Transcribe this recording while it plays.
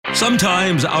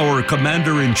Sometimes our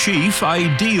commander-in-chief,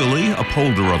 ideally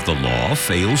upholder of the law,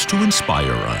 fails to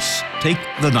inspire us. Take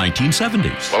the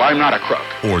 1970s. Well, I'm not a crook.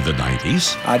 Or the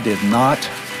 90s. I did not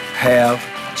have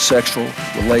sexual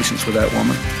relations with that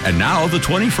woman. And now the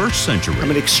 21st century.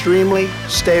 I'm an extremely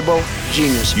stable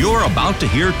genius. You're about to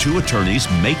hear two attorneys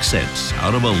make sense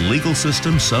out of a legal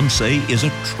system some say is a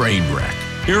train wreck.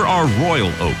 Here are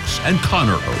Royal Oaks and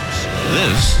Connor Oaks.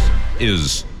 This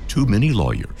is Too Many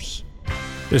Lawyers.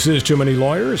 This is Too Many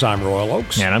Lawyers. I'm Royal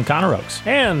Oaks. And I'm Connor Oaks.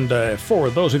 And for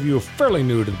those of you fairly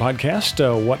new to the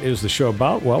podcast, what is the show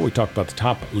about? Well, we talk about the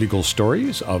top legal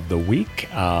stories of the week,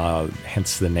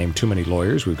 hence the name Too Many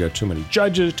Lawyers. We've got too many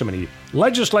judges, too many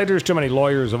legislators, too many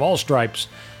lawyers of all stripes.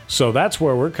 So that's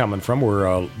where we're coming from.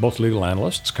 We're both legal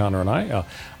analysts, Connor and I.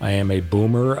 I am a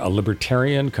boomer, a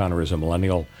libertarian. Connor is a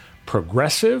millennial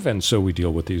progressive, and so we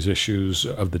deal with these issues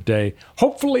of the day,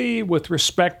 hopefully with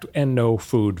respect and no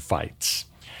food fights.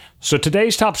 So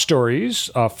today's top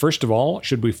stories, first of all,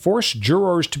 should we force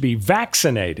jurors to be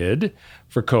vaccinated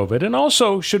for COVID? And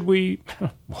also, should we,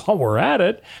 while we're at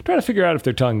it, try to figure out if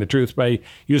they're telling the truth by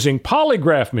using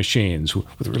polygraph machines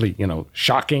with really,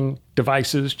 shocking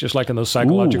devices, just like in those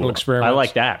psychological experiments? I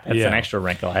like that. That's an extra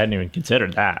wrinkle. I hadn't even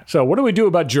considered that. So what do we do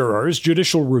about jurors?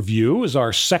 Judicial review is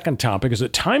our second topic. Is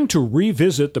it time to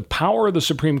revisit the power of the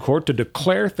Supreme Court to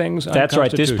declare things That's right.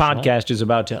 This unconstitutional? podcast is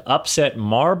about to upset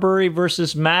Marbury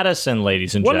versus Madison,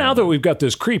 ladies and gentlemen. Well, now that we've got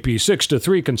this creepy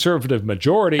 6-3 conservative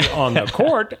majority on the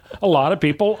court, a lot of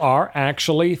people are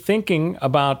actually thinking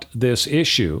about this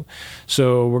issue.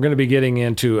 So we're going to be getting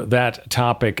into that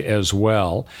topic as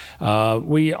well.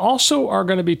 We also are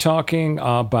going to be talking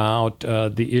about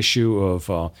the issue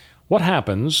of what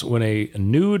happens when a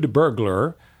nude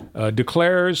burglar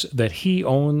declares that he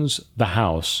owns the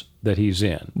house that he's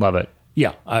in. Love it.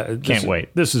 Yeah. Can't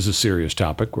wait. This is a serious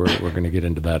topic. We're going to get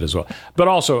into that as well. But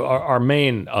also, our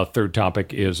main third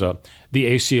topic is the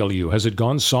ACLU. Has it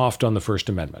gone soft on the First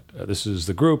Amendment? This is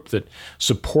the group that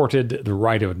supported the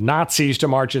right of Nazis to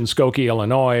march in Skokie,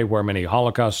 Illinois, where many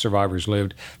Holocaust survivors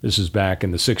lived. This is back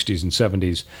in the 60s and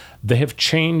 70s. They have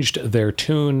changed their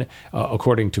tune,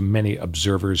 according to many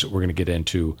observers. We're going to get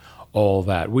into all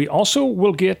that. We also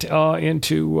will get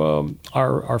into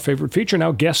our favorite feature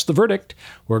now, Guess the Verdict,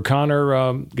 where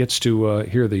Connor gets to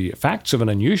hear the facts of an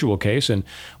unusual case, and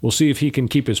we'll see if he can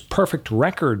keep his perfect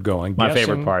record going. My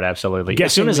favorite part, absolutely.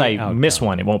 As soon as I miss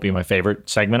one, it won't be my favorite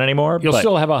segment anymore. You'll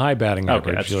still have a high batting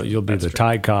average. Okay, you'll be the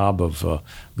Ty Cobb of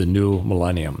the new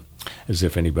millennium, as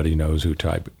if anybody knows who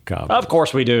Ty Cobb is. Of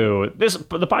course we do.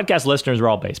 The podcast listeners are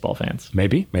all baseball fans.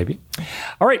 Maybe.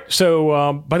 All right.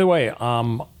 So, by the way,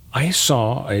 I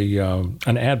saw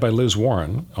an ad by Liz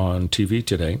Warren on TV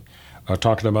today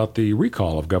talking about the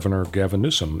recall of Governor Gavin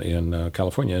Newsom in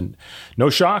California. And no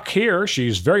shock here.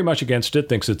 She's very much against it,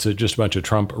 thinks it's just a bunch of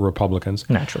Trump Republicans.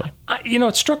 Naturally.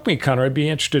 It struck me, Connor, I'd be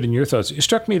interested in your thoughts. It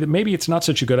struck me that maybe it's not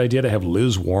such a good idea to have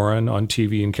Liz Warren on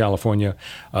TV in California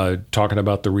talking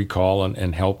about the recall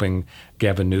and helping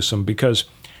Gavin Newsom, because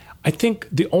I think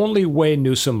the only way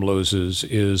Newsom loses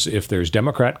is if there's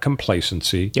Democrat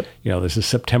complacency. Yep. This is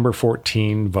September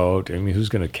 14 vote. I mean, who's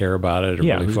going to care about it or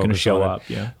really who's going to focus show on up? it?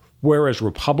 Yeah. Whereas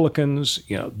Republicans,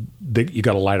 you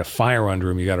got to light a fire under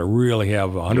them. You got to really have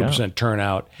 100%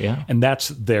 turnout. Yeah. And that's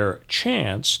their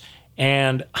chance.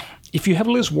 And if you have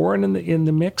Liz Warren in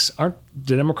the mix, aren't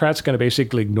the Democrats going to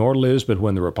basically ignore Liz? But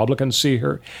when the Republicans see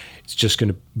her, it's just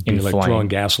going to be like throwing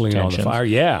gasoline on the fire.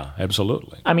 Yeah,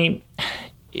 absolutely. I mean,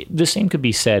 the same could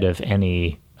be said of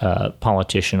any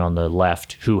politician on the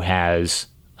left who has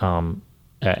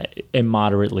a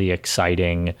moderately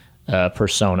exciting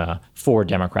persona for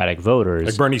Democratic voters.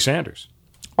 Like Bernie Sanders.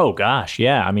 Oh, gosh,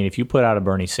 yeah. I mean, if you put out a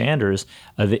Bernie Sanders,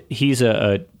 he's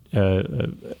a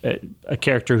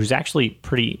character who's actually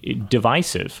pretty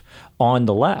divisive on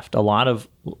the left. A lot of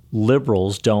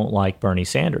liberals don't like Bernie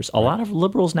Sanders. A lot of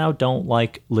liberals now don't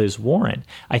like Liz Warren.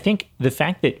 I think the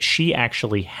fact that she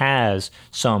actually has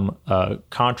some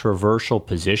controversial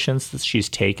positions that she's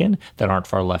taken that aren't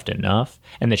far left enough,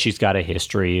 and that she's got a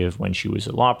history of when she was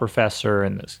a law professor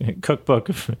and this cookbook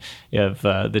of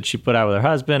that she put out with her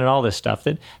husband and all this stuff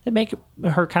that make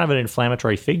her kind of an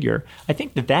inflammatory figure. I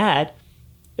think that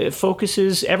it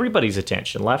focuses everybody's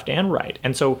attention, left and right.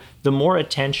 And so the more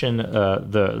attention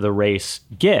the race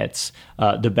gets,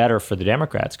 the better for the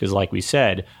Democrats. Because like we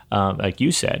said, like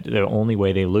you said, the only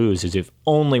way they lose is if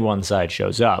only one side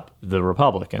shows up, the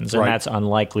Republicans. And that's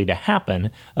unlikely to happen.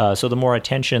 So the more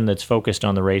attention that's focused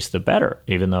on the race, the better,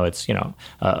 even though it's,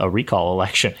 a recall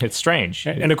election. It's strange.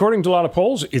 And according to a lot of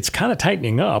polls, it's kind of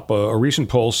tightening up. A recent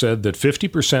poll said that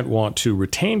 50% want to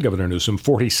retain Governor Newsom,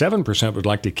 47% would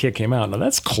like to kick him out. Now,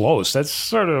 that's close. That's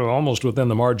sort of almost within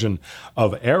the margin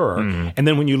of error. And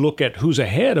then when you look at who's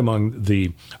ahead among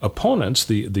the opponents,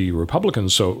 the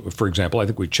Republicans, so for example, I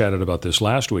think we chatted about this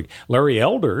last week, Larry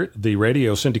Elder,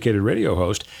 the syndicated radio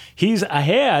host, he's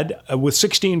ahead with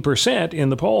 16% in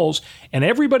the polls, and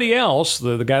everybody else,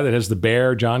 the guy that has the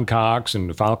bear, John Cox,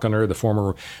 and Falconer, the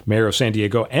former mayor of San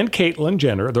Diego, and Caitlyn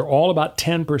Jenner, they're all about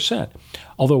 10%.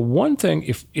 Although one thing,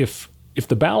 if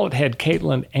the ballot had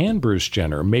Caitlyn and Bruce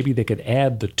Jenner, maybe they could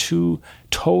add the two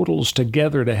totals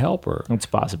together to help her. It's a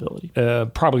possibility.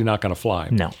 Probably not going to fly.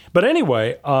 No. But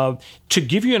anyway, to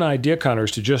give you an idea,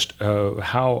 Connors, to just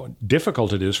how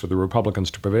difficult it is for the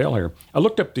Republicans to prevail here, I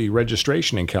looked up the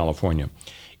registration in California.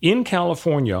 In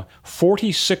California,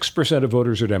 46% of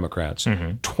voters are Democrats,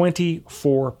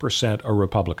 24% are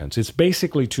Republicans. It's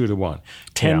basically 2-1.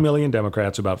 10 million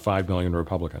Democrats, about 5 million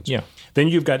Republicans. Yeah. Then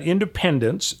you've got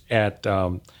independents at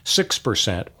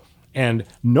 6%, and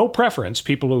no preference,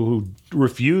 people who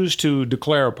refuse to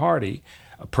declare a party,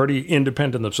 pretty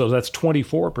independent themselves, that's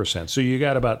 24%. So you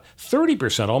got about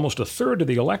 30%, almost a third of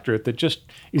the electorate that just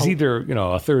is either,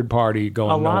 a third party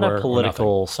going nowhere. A lot of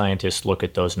political scientists look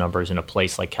at those numbers in a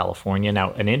place like California.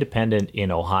 Now, an independent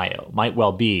in Ohio might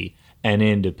well be an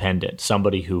independent,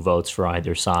 somebody who votes for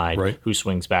either side, right, who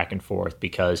swings back and forth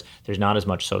because there's not as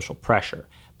much social pressure.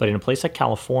 But in a place like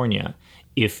California,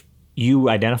 if you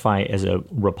identify as a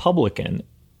Republican,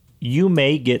 you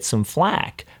may get some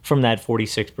flack from that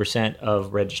 46%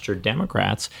 of registered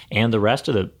Democrats and the rest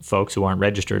of the folks who aren't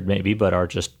registered maybe, but are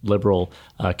just liberal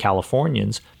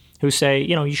Californians who say,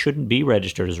 you shouldn't be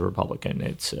registered as a Republican.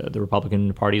 It's the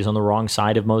Republican Party is on the wrong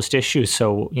side of most issues.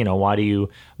 So, why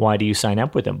do you sign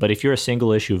up with them? But if you're a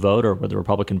single issue voter where the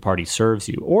Republican Party serves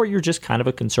you, or you're just kind of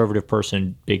a conservative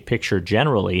person, big picture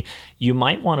generally, you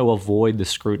might want to avoid the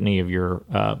scrutiny of your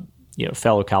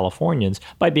fellow Californians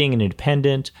by being an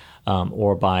independent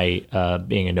or by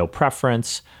being a no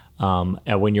preference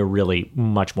when you're really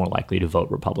much more likely to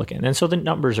vote Republican. And so the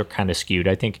numbers are kind of skewed.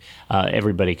 I think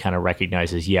everybody kind of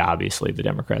recognizes, obviously the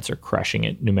Democrats are crushing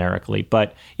it numerically,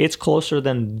 but it's closer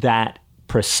than that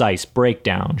precise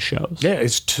breakdown shows. Yeah,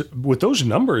 with those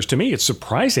numbers, to me, it's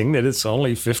surprising that it's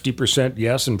only 50%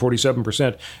 yes and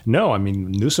 47% no. I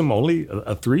mean, Newsom only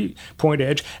a 3-point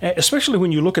edge, especially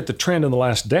when you look at the trend in the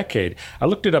last decade. I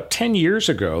looked it up 10 years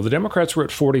ago. The Democrats were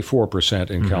at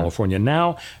 44% in California.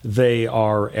 Now they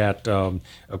are at,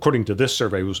 according to this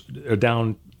survey, was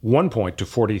down 1 point to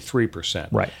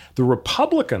 43%. Right. The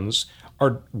Republicans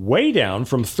are way down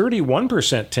from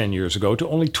 31% 10 years ago to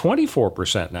only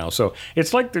 24% now. So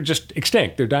it's like they're just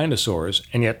extinct. They're dinosaurs.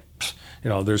 And yet,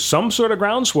 there's some sort of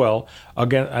groundswell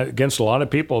against a lot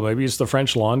of people. Maybe it's the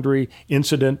French Laundry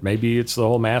incident. Maybe it's the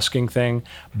whole masking thing.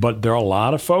 But there are a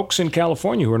lot of folks in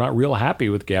California who are not real happy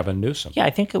with Gavin Newsom. Yeah,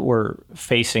 I think that we're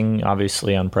facing,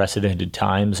 obviously, unprecedented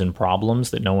times and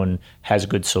problems that no one has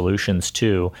good solutions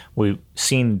to. We've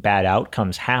seen bad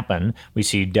outcomes happen. We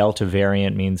see Delta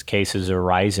variant means cases are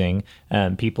rising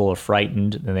and people are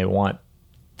frightened and they want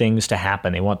things to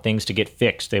happen. They want things to get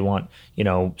fixed. They want,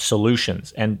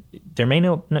 solutions. And there may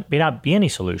not be any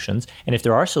solutions. And if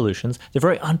there are solutions, they're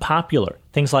very unpopular.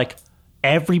 Things like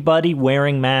everybody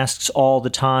wearing masks all the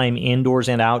time, indoors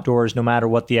and outdoors, no matter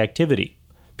what the activity.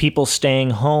 People staying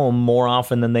home more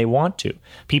often than they want to.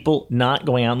 People not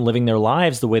going out and living their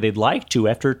lives the way they'd like to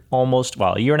after almost,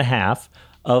 a year and a half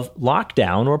of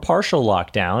lockdown or partial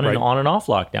lockdown and on and off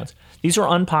lockdowns. These are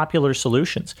unpopular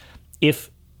solutions.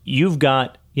 If you've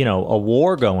got a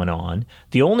war going on,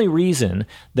 the only reason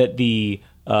that the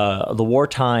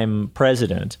wartime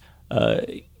president,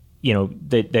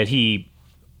 that he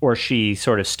or she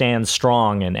sort of stands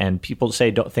strong and people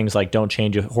say things like don't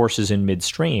change horses in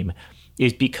midstream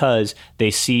is because they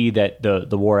see that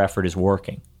the war effort is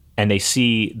working and they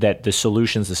see that the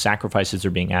solutions, the sacrifices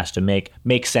they're being asked to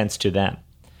make sense to them.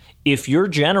 If your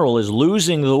general is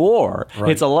losing the war,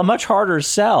 it's a much harder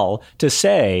sell to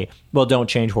say, well, don't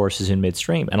change horses in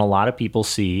midstream. And a lot of people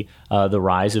see the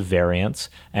rise of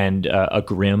variants and a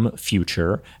grim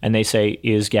future, and they say,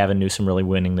 is Gavin Newsom really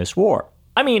winning this war?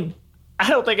 I mean, I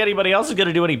don't think anybody else is going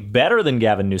to do any better than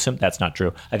Gavin Newsom. That's not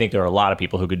true. I think there are a lot of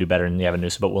people who could do better than Gavin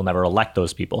Newsom, but we'll never elect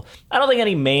those people. I don't think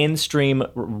any mainstream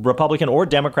Republican or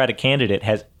Democratic candidate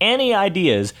has any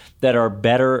ideas that are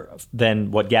better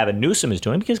than what Gavin Newsom is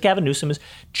doing, because Gavin Newsom is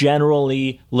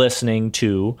generally listening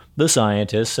to the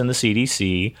scientists and the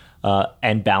CDC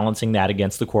and balancing that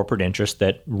against the corporate interests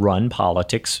that run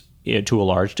politics to a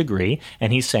large degree,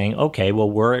 and he's saying, okay, well,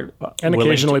 we're and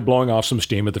occasionally blowing off some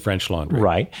steam at the French Laundry.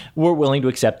 Right. We're willing to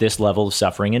accept this level of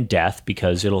suffering and death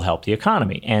because it'll help the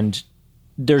economy. And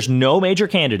there's no major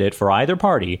candidate for either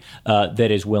party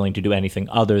that is willing to do anything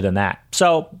other than that.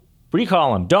 So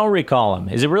recall him. Don't recall him.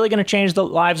 Is it really going to change the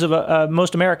lives of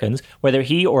most Americans, whether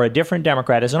he or a different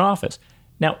Democrat is in office?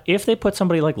 Now, if they put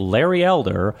somebody like Larry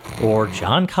Elder or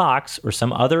John Cox or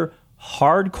some other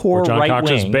hardcore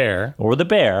right-wing, Bear, or the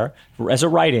Bear as a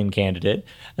write-in candidate,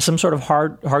 some sort of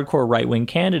hardcore right-wing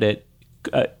candidate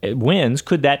wins,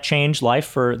 could that change life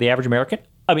for the average American?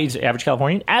 I mean, the average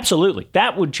Californian? Absolutely.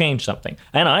 That would change something.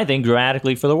 And I think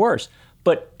dramatically for the worse.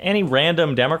 But any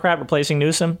random Democrat replacing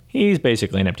Newsom, he's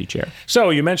basically an empty chair. So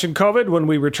you mentioned COVID. When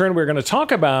we return, we're going to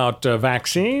talk about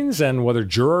vaccines and whether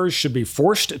jurors should be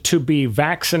forced to be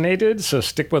vaccinated. So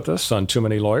stick with us on Too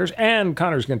Many Lawyers. And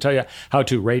Connor's going to tell you how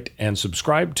to rate and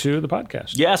subscribe to the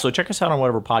podcast. Yeah, so check us out on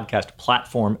whatever podcast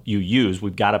platform you use.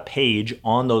 We've got a page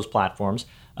on those platforms.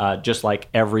 Just like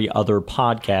every other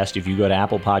podcast, if you go to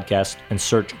Apple Podcasts and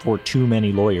search for Too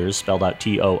Many Lawyers, spelled out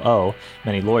T-O-O,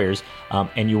 Many Lawyers,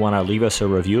 and you want to leave us a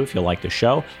review if you like the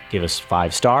show, give us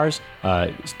 5 stars,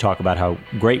 talk about how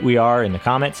great we are in the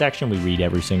comment section. We read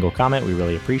every single comment. We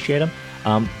really appreciate them.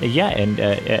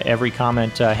 Every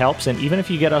comment helps. And even if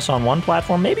you get us on one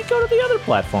platform, maybe go to the other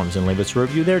platforms and leave us a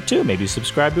review there too. Maybe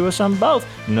subscribe to us on both.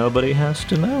 Nobody has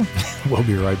to know. We'll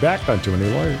be right back on Too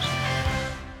Many Lawyers.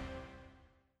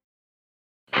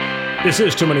 This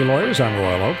is Too Many Lawyers. I'm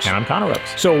Royal Oakes. And I'm Connor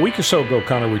Oakes. So a week or so ago,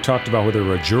 Connor, we talked about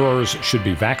whether jurors should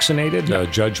be vaccinated. A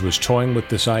judge was toying with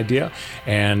this idea,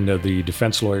 and the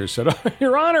defense lawyer said, "Oh,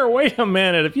 Your Honor, wait a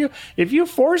minute. If you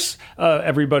force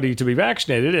everybody to be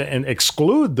vaccinated and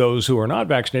exclude those who are not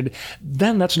vaccinated,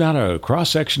 then that's not a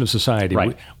cross-section of society."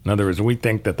 Right. In other words, we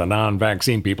think that the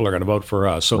non-vaccine people are going to vote for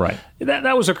us. So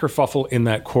that was a kerfuffle in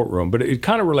that courtroom, but it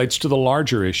kind of relates to the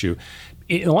larger issue.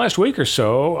 In the last week or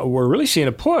so, we're really seeing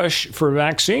a push for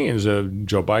vaccines.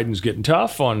 Joe Biden's getting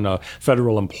tough on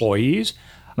federal employees.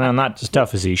 Well, not as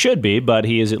tough as he should be, but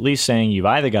he is at least saying you've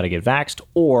either got to get vaxxed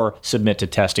or submit to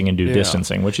testing and do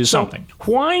distancing, which is something.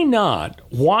 Why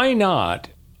not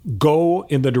go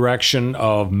in the direction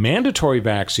of mandatory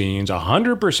vaccines,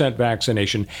 100%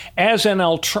 vaccination, as an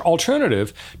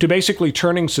alternative to basically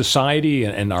turning society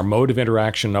and our mode of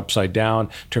interaction upside down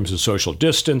in terms of social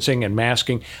distancing and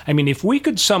masking? I mean, if we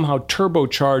could somehow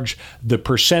turbocharge the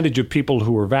percentage of people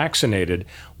who are vaccinated,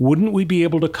 wouldn't we be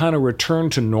able to kind of return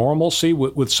to normalcy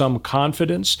with some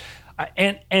confidence?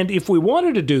 And if we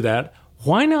wanted to do that,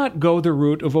 why not go the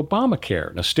route of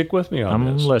Obamacare? Now, stick with me on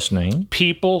this. I'm listening.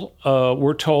 People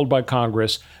were told by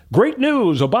Congress, great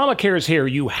news, Obamacare is here.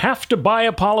 You have to buy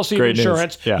a policy of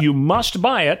insurance. Yeah. You must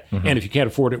buy it. Mm-hmm. And if you can't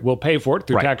afford it, we'll pay for it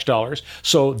through tax dollars.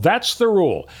 So that's the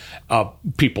rule.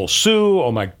 People sue.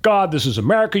 Oh, my God, this is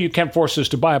America. You can't force us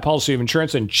to buy a policy of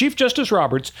insurance. And Chief Justice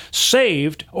Roberts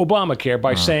saved Obamacare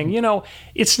by saying,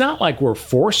 it's not like we're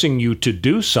forcing you to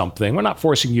do something. We're not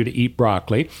forcing you to eat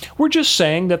broccoli. We're just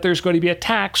saying that there's going to be a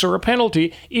tax or a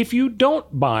penalty if you don't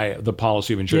buy the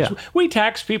policy of insurance. Yeah. We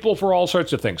tax people for all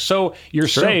sorts of things. So you're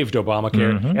saved,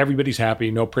 Obamacare. Mm-hmm. Everybody's happy.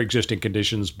 No pre-existing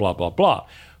conditions, blah, blah, blah.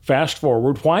 Fast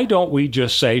forward, why don't we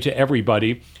just say to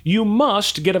everybody, you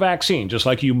must get a vaccine, just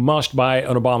like you must buy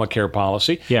an Obamacare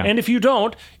policy. Yeah. And if you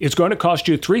don't, it's going to cost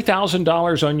you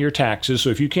 $3,000 on your taxes.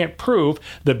 So if you can't prove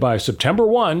that by September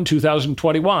 1,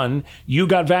 2021, you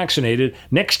got vaccinated,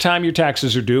 next time your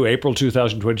taxes are due, April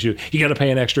 2022, you got to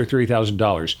pay an extra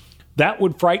 $3,000. That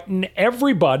would frighten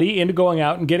everybody into going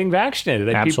out and getting vaccinated.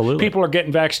 Absolutely. People are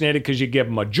getting vaccinated because you give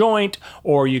them a joint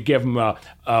or you give them a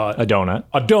donut.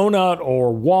 A donut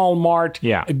or Walmart,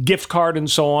 a gift card and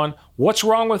so on. What's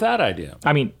wrong with that idea?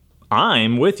 I mean,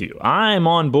 I'm with you. I'm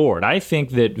on board. I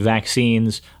think that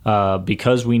vaccines,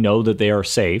 because we know that they are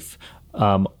safe,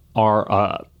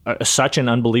 are such an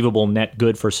unbelievable net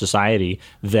good for society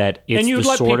that it's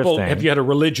the sort of thing. If you had a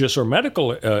religious or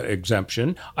medical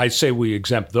exemption, I say we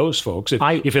exempt those folks.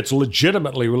 If it's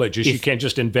legitimately religious, you can't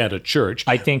just invent a church.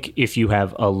 I think if you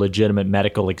have a legitimate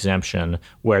medical exemption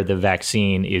where the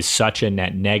vaccine is such a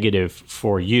net negative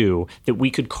for you, that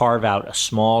we could carve out a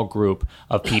small group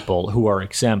of people who are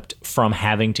exempt from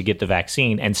having to get the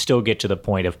vaccine and still get to the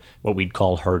point of what we'd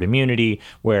call herd immunity,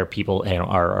 where people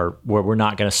are where we're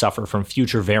not going to suffer from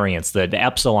future variants, the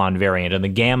epsilon variant and the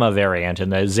gamma variant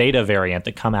and the zeta variant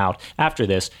that come out after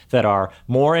this that are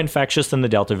more infectious than the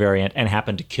Delta variant and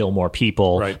happen to kill more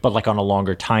people, but like on a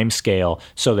longer time scale,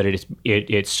 so that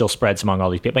it still spreads among all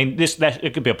these people. I mean,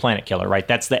 it could be a planet killer, right?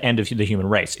 That's the end of the human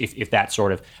race if that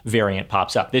sort of variant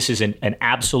pops up. This is an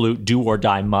absolute do or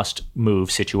die must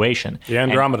move situation. The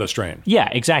Andromeda strain. Yeah,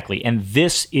 exactly. And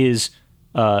this is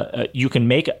you can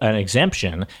make an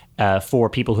exemption for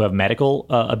people who have medical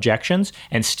objections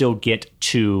and still get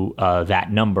to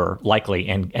that number likely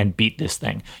and beat this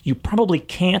thing. You probably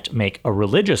can't make a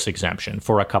religious exemption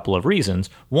for a couple of reasons.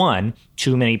 One,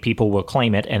 too many people will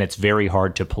claim it, and it's very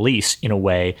hard to police in a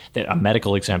way that a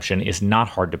medical exemption is not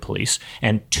hard to police.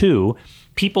 And two,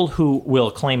 people who will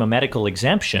claim a medical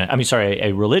exemption,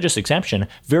 a religious exemption,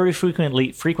 very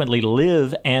frequently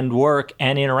live and work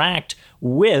and interact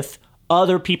with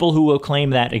other people who will claim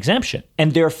that exemption.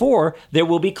 And therefore, there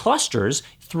will be clusters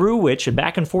through which, and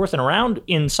back and forth and around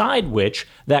inside which,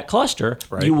 that cluster,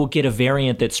 you will get a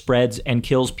variant that spreads and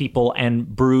kills people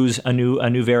and brews a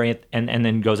new variant and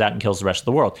then goes out and kills the rest of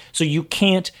the world. So you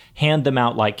can't hand them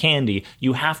out like candy.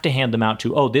 You have to hand them out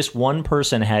to, this one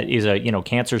person is a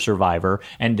cancer survivor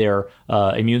and their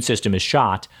immune system is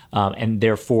shot, and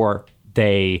therefore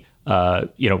they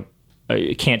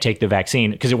can't take the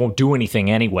vaccine because it won't do anything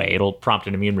anyway. It'll prompt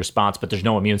an immune response, but there's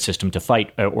no immune system to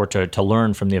fight or to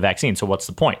learn from the vaccine. So what's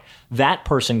the point? That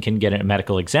person can get a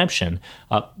medical exemption,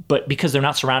 but because they're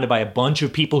not surrounded by a bunch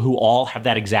of people who all have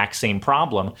that exact same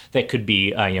problem, that could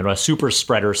be a super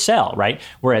spreader cell, right?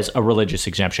 Whereas a religious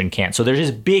exemption can't. So there's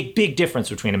this big difference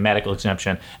between a medical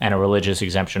exemption and a religious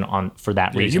exemption for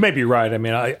that reason. You may be right. I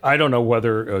mean, I don't know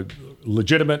whether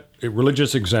legitimate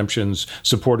religious exemptions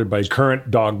supported by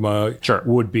current dogma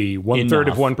would be 1/3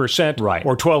 of 1%,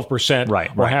 or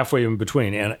 12%, or halfway in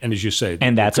between. And as you say,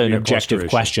 and that's an objective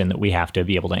question that we have to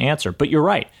be able to answer. But you're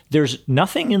right. There's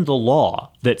nothing in the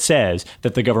law that says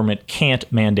that the government can't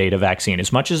mandate a vaccine.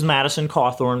 As much as Madison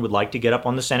Cawthorn would like to get up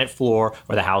on the Senate floor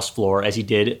or the House floor, as he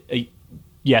did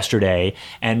yesterday,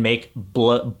 and make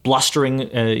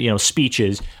blustering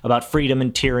speeches about freedom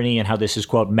and tyranny and how this is,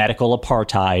 quote, medical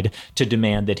apartheid, to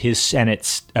demand that his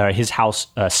House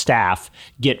staff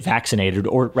get vaccinated,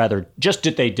 or rather, just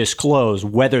did they disclose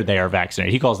whether they are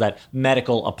vaccinated. He calls that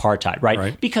medical apartheid,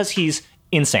 right? Because he's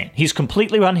insane. He's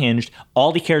completely unhinged.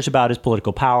 All he cares about is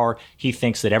political power. He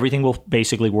thinks that everything will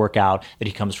basically work out, that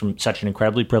he comes from such an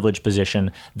incredibly privileged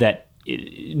position that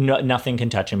nothing can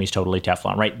touch him. He's totally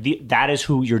Teflon, right? That is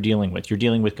who you're dealing with. You're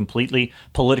dealing with completely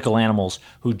political animals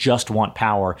who just want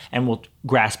power and will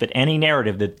grasp at any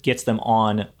narrative that gets them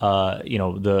on,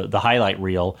 the highlight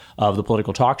reel of the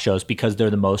political talk shows because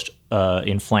they're the most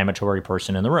inflammatory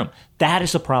person in the room. That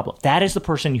is the problem. That is the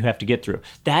person you have to get through.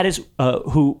 That is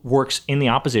who works in the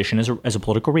opposition as a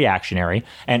political reactionary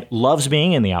and loves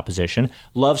being in the opposition,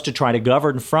 loves to try to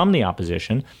govern from the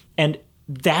opposition, and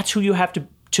that's who you have to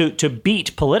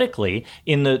beat politically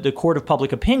in the court of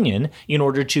public opinion in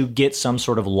order to get some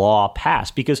sort of law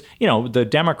passed. Because, the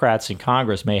Democrats in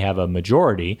Congress may have a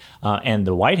majority and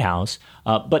the White House,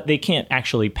 but they can't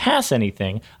actually pass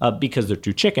anything because they're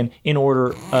too chicken in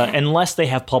order, unless they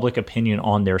have public opinion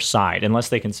on their side, unless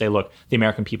they can say, look, the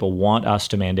American people want us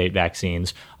to mandate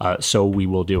vaccines, so we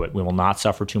will do it. We will not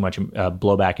suffer too much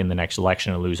blowback in the next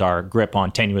election and lose our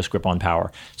tenuous grip on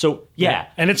power. So, yeah.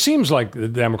 And it seems like the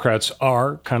Democrats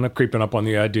are kind of creeping up on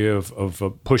the idea of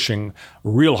pushing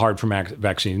real hard for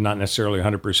vaccines, not necessarily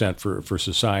 100% for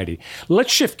society.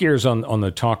 Let's shift gears on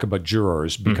the talk about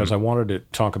jurors, because I wanted to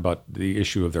talk about the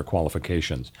issue of their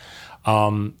qualifications.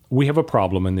 We have a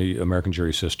problem in the American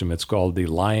jury system. It's called the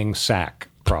lying sack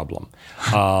problem.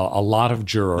 A lot of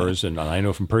jurors, and I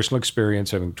know from personal experience,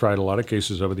 having tried a lot of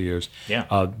cases over the years,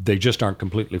 they just aren't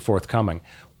completely forthcoming.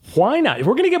 Why not? If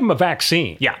we're going to give them a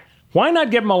vaccine, why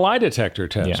not give them a lie detector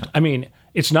test? Yeah. I mean,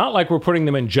 it's not like we're putting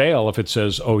them in jail if it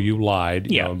says, "Oh, you lied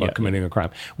about committing a crime."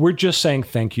 We're just saying,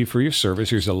 "Thank you for your service.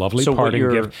 Here's a lovely parting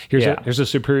gift. Here's a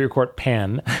Superior Court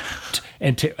pen."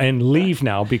 And leave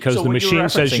now because the machine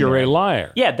says you're a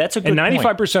liar. Yeah, that's a good point. And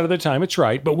 95% of the time it's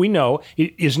right, but we know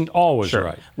it isn't always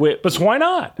right. But why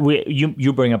not?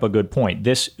 You bring up a good point.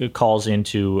 This calls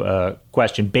into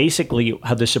question basically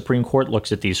how the Supreme Court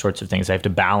looks at these sorts of things. They have to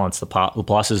balance the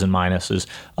pluses and minuses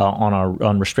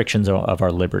on restrictions of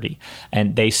our liberty.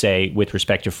 And they say, with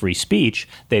respect to free speech,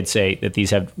 they'd say that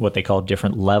these have what they call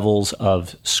different levels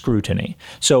of scrutiny.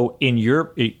 So in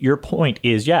your point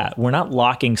is, we're not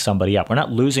locking somebody up. We're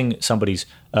not losing somebody's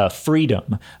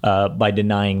freedom by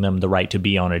denying them the right to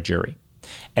be on a jury.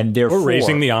 And therefore, we're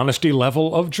raising the honesty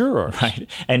level of jurors, right?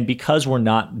 And because we're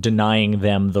not denying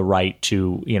them the right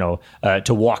to,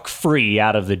 to walk free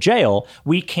out of the jail,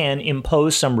 we can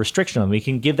impose some restriction on them. We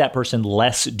can give that person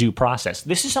less due process.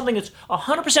 This is something that's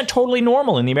 100% totally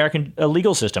normal in the American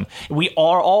legal system. We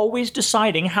are always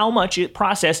deciding how much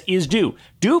process is due.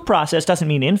 Due process doesn't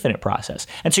mean infinite process.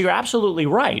 And so you're absolutely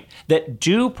right that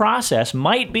due process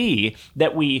might be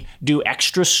that we do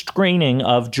extra screening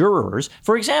of jurors.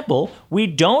 For example, we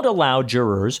don't allow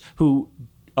jurors who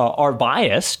are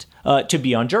biased to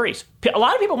be on juries. A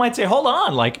lot of people might say, hold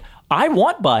on, like, I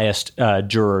want biased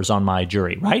jurors on my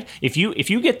jury, right? If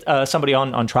you get somebody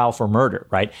on trial for murder,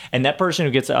 right, and that person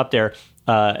who gets up there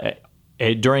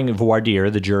during the voir dire,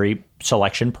 the jury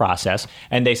selection process,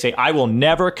 and they say, I will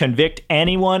never convict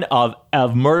anyone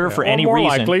of murder for any more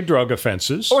reason. Likely drug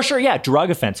offenses. Or sure, yeah, drug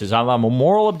offenses. I'm a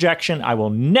moral objection. I will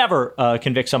never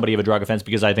convict somebody of a drug offense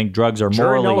because I think drugs are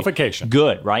morally nullification.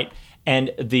 Good, right?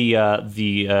 And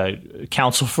the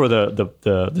counsel for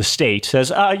the state says,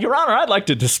 Your Honor, I'd like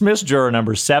to dismiss juror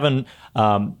number 7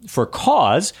 for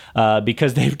cause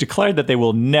because they've declared that they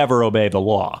will never obey the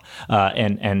law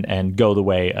and go the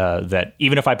way that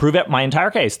even if I prove it my entire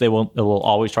case, they will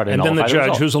always try to nullify the result. And then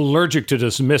the judge, who's allergic to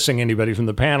dismissing anybody from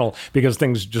the panel because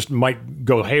things just might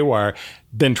go haywire,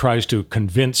 then tries to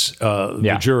convince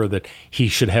the juror that he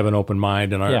should have an open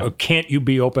mind. And can't you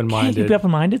be open-minded? Can't you be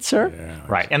open-minded, sir? Yeah,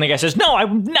 right. And the guy says, no,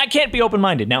 I can't be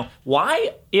open-minded. Now,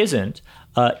 why isn't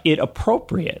it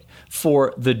appropriate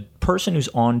for the person who's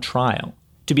on trial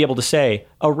to be able to say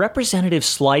a representative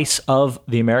slice of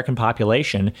the American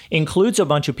population includes a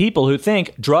bunch of people who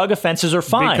think drug offenses are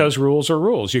fine? Because rules are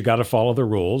rules. You got to follow the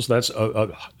rules. That's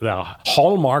the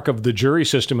hallmark of the jury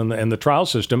system and the trial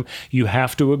system. You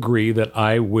have to agree that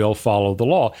I will follow the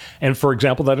law. And for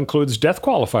example, that includes death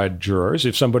qualified jurors.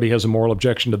 If somebody has a moral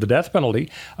objection to the death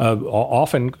penalty,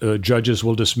 often judges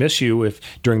will dismiss you if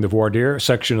during the voir dire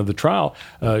section of the trial,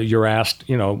 you're asked,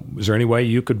 is there any way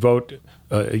you could vote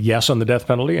yes on the death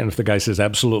penalty? And if the guy says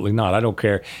absolutely not, I don't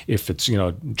care if it's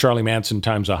Charlie Manson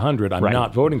times 100, I'm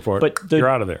not voting for it. But you're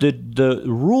out of there. The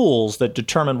rules that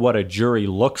determine what a jury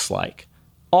looks like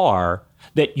are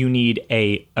that you need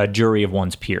a jury of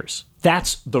one's peers.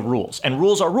 That's the rules. And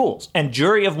rules are rules. And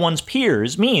jury of one's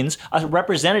peers means a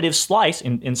representative slice,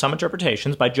 in some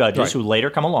interpretations, by judges who later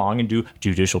come along and do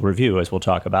judicial review, as we'll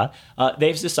talk about.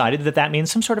 They've decided that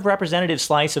means some sort of representative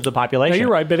slice of the population. No,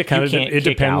 you're right, but it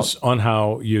depends on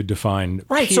how you define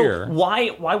peer. So why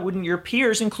wouldn't your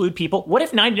peers include people? What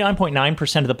if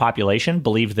 99.9% of the population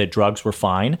believed that drugs were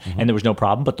fine and there was no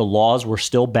problem, but the laws were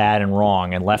still bad and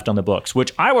wrong and left on the books,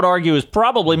 which I would argue is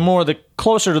probably more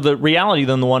closer to the reality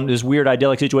than the one this weird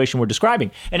idyllic situation we're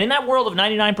describing. And in that world of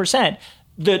 99%,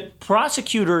 the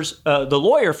prosecutors, the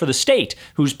lawyer for the state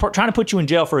who's trying to put you in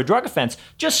jail for a drug offense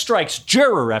just strikes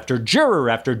juror after juror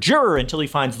after juror until he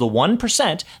finds the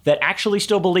 1% that actually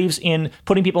still believes in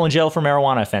putting people in jail for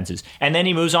marijuana offenses. And then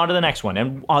he moves on to the next one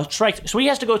and strikes. So he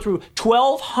has to go through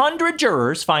 1,200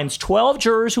 jurors, finds 12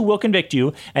 jurors who will convict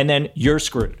you, and then you're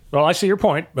screwed. Well, I see your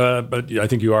point, but I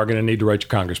think you are going to need to write your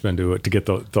congressman to get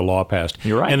the law passed.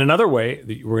 You're right. And another way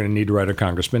that we're going to need to write a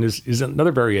congressman is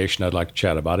another variation I'd like to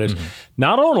chat about is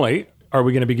not only are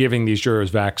we going to be giving these jurors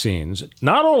vaccines,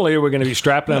 not only are we going to be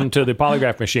strapping them to the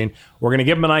polygraph machine, we're going to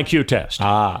give them an IQ test.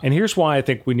 And here's why I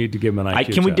think we need to give them an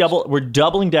IQ test. We're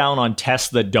doubling down on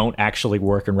tests that don't actually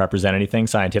work and represent anything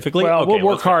scientifically? Well, we'll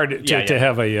work hard to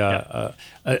have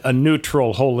a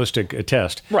neutral, holistic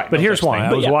test. Right. But here's why.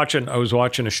 I was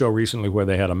watching a show recently where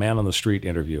they had a man on the street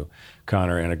interview,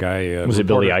 Connor, and a guy... was it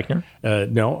Billy Eichner?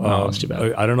 No. That's too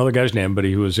bad. I don't know the guy's name, but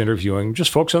he was interviewing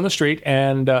just folks on the street,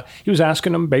 and he was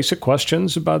asking them basic questions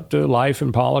about life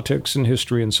and politics and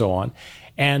history and so on.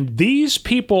 And these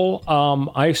people,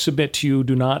 I submit to you,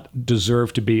 do not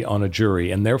deserve to be on a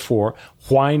jury. And therefore,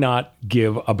 why not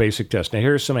give a basic test? Now,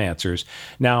 here's some answers.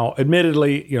 Now,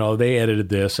 admittedly, they edited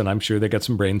this, and I'm sure they got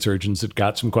some brain surgeons that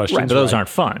got some questions. Right, but those aren't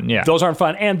fun. Yeah, those aren't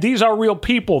fun. And these are real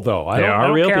people, though. I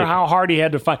don't care how hard he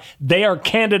had to find. They are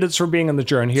candidates for being on the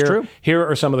jury. And here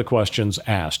are some of the questions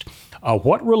asked.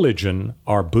 What religion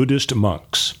are Buddhist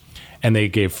monks? And they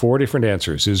gave 4 different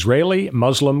answers: Israeli,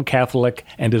 Muslim, Catholic,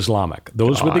 and Islamic.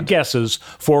 Those were the guesses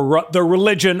for the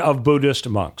religion of Buddhist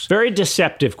monks. Very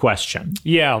deceptive question.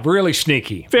 Yeah, really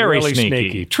sneaky. Very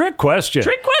sneaky. Trick question.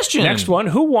 Next one: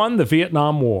 who won the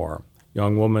Vietnam War?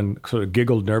 Young woman sort of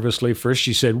giggled nervously. First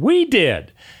she said, we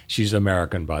did. She's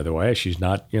American, by the way. She's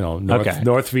not,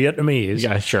 North Vietnamese.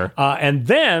 Yeah, sure. And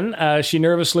then she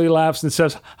nervously laughs and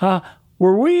says,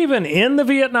 were we even in the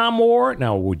Vietnam War?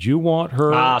 Now, would you want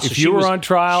her if you were on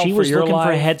trial for your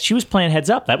life? She was playing heads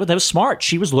up. That was smart.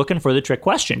 She was looking for the trick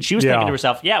question. She was thinking to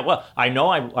herself, well, I know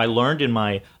I learned in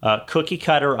my cookie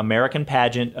cutter American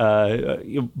pageant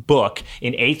book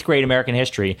in 8th grade American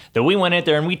history that we went in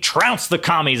there and we trounced the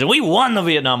commies and we won the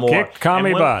Vietnam War. Kick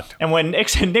commie butt. And when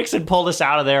Nixon pulled us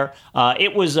out of there,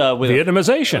 it was with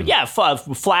Vietnamization.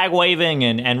 Flag waving,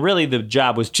 and really the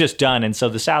job was just done. And so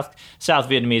the South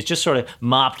Vietnamese just sort of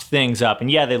mopped things up. And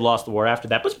they lost the war after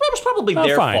that. But it was probably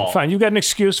their fault. Fine. You got an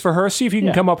excuse for her. See if you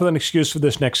can come up with an excuse for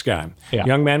this next guy. Yeah.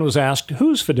 Young man was asked,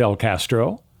 who's Fidel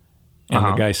Castro? And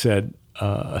the guy said,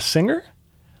 a singer?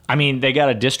 I mean, they got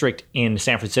a district in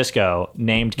San Francisco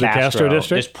named The Castro District?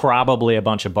 There's probably a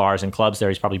bunch of bars and clubs there.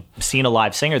 He's probably seen a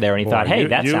live singer there, and he thought, hey,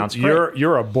 that sounds great.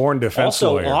 You're a born defense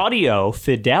also, lawyer. audio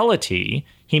fidelity,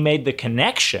 he made the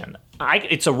connection.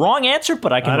 It's a wrong answer,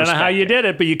 but I don't know how you did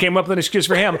it, but you came up with an excuse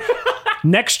for him.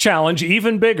 Next challenge,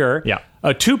 even bigger. Yeah.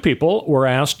 Two people were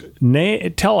asked,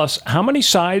 tell us, how many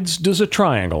sides does a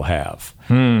triangle have?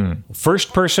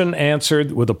 First person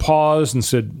answered with a pause and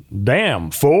said,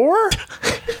 damn, 4?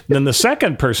 Then the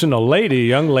second person, a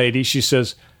young lady, she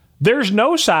says, there's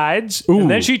no sides. Ooh. And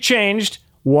then she changed,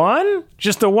 1?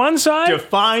 Just the one side?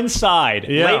 Define side.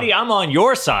 Yeah. Lady, I'm on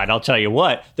your side. I'll tell you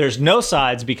what. There's no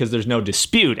sides because there's no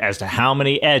dispute as to how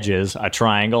many edges a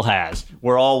triangle has.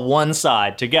 We're all one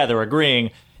side together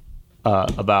agreeing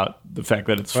about the fact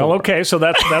that it's 4. Well, okay, so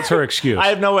that's her excuse. I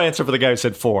have no answer for the guy who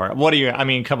said 4. I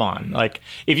mean, come on. Like,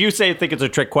 if you think it's a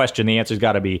trick question, the answer's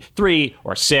got to be 3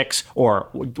 or 6 or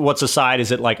what's a side? Is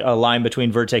it like a line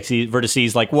between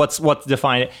vertices? Like, what's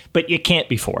define it? But it can't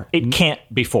be 4. It can't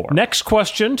be 4. Next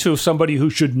question to somebody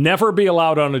who should never be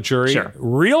allowed on a jury. Sure.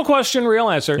 Real question, real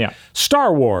answer. Yeah.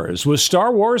 Star Wars. Was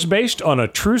Star Wars based on a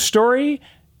true story?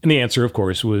 And the answer, of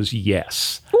course, was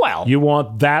yes. Well, you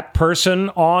want that person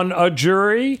on a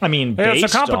jury? I mean,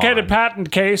 it's a complicated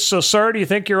patent case, so, sir, do you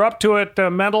think you're up to it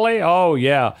mentally? Oh,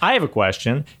 yeah. I have a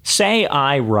question. Say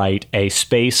I write a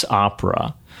space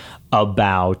opera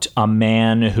about a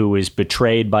man who is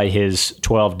betrayed by his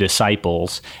 12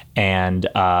 disciples and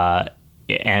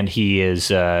he is,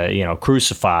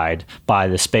 crucified by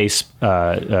the space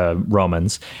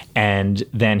Romans, and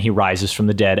then he rises from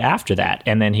the dead after that,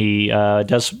 and then he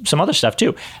does some other stuff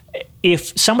too.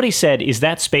 If somebody said, "Is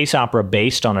that space opera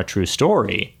based on a true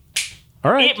story?"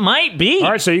 All right, it might be.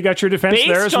 All right, so you got your defense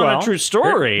there as well. Based on a true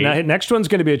story. Now, next one's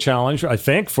going to be a challenge, I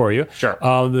think, for you. Sure.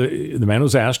 The man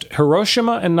was asked,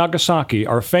 Hiroshima and Nagasaki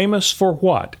are famous for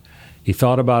what? He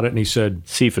thought about it and he said,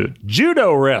 seafood,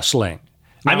 judo wrestling.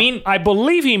 Now, I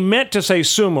believe he meant to say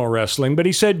sumo wrestling, but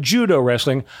he said judo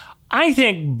wrestling. I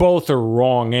think both are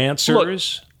wrong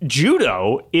answers. Look,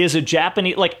 judo is a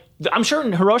Japanese, I'm sure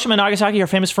Hiroshima and Nagasaki are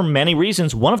famous for many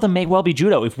reasons. One of them may well be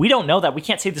judo. If we don't know that, we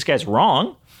can't say this guy's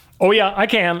wrong. Oh, yeah, I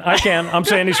can. I'm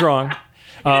saying he's wrong.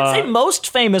 They didn't say most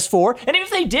famous for, and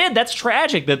if they did, that's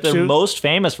tragic that they're most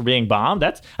famous for being bombed.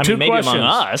 Maybe questions.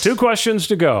 Among us. 2 questions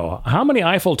to go. How many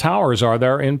Eiffel Towers are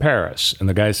there in Paris? And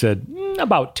the guy said,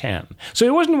 about 10. So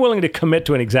he wasn't willing to commit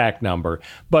to an exact number,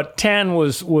 but 10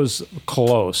 was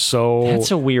close. So that's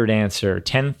a weird answer.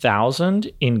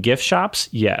 10,000 in gift shops?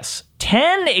 Yes.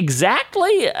 10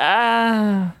 exactly?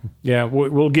 Yeah,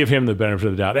 we'll give him the benefit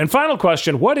of the doubt. And final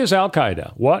question, what is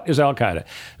Al-Qaeda? What is Al-Qaeda?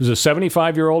 There's a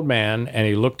 75-year-old man, and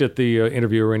he looked at the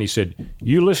interviewer and he said,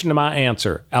 you listen to my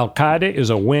answer. Al-Qaeda is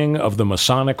a wing of the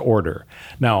Masonic Order.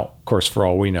 Now, of course, for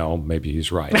all we know, maybe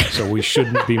he's right. So we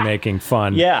shouldn't be making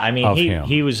fun of him.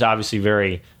 He was obviously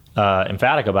very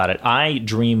emphatic about it. I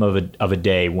dream of a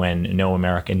day when no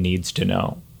American needs to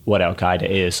know what Al-Qaeda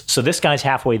is. So this guy's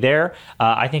halfway there.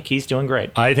 I think he's doing great.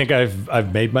 I think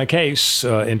I've made my case.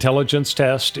 Intelligence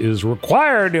test is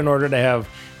required in order to have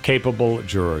capable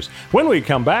jurors. When we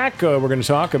come back, we're going to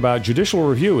talk about judicial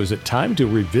review. Is it time to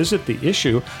revisit the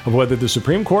issue of whether the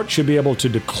Supreme Court should be able to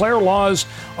declare laws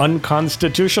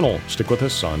unconstitutional? Stick with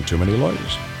us on Too Many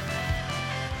Lawyers.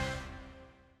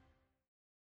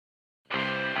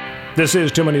 This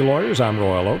is Too Many Lawyers. I'm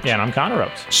Royal Oakes. Yeah, and I'm Connor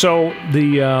Oakes. So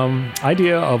the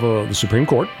idea of the Supreme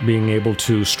Court being able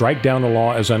to strike down a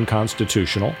law as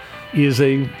unconstitutional is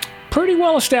a pretty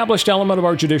well-established element of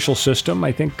our judicial system.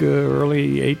 I think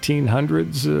early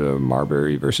 1800s,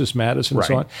 Marbury versus Madison and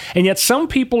so on. And yet some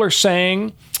people are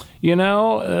saying,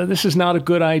 this is not a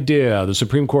good idea. The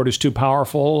Supreme Court is too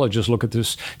powerful. Just look at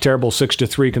this terrible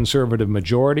 6-3 conservative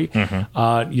majority.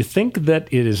 Mm-hmm. You think that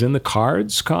it is in the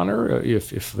cards, Connor,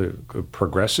 if the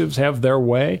progressives have their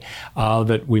way,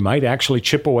 that we might actually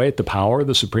chip away at the power of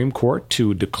the Supreme Court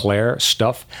to declare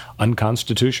stuff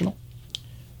unconstitutional?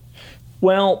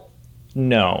 Well,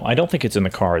 no, I don't think it's in the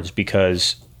cards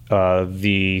because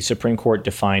the Supreme Court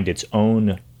defined its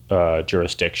own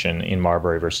jurisdiction in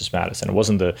Marbury versus Madison. It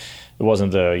wasn't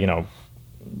the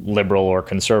liberal or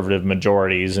conservative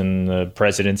majorities in the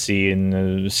presidency,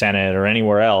 in the Senate, or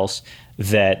anywhere else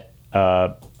that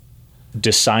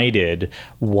decided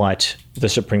what the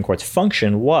Supreme Court's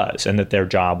function was, and that their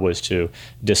job was to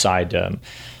decide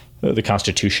the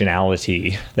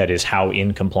constitutionality, that is, how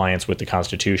in compliance with the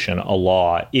Constitution a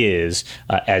law is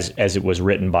as it was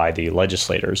written by the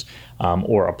legislators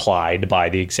or applied by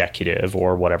the executive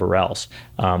or whatever else.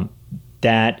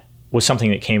 That was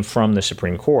something that came from the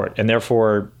Supreme Court, and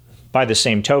therefore by the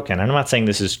same token, and I'm not saying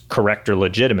this is correct or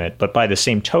legitimate, but by the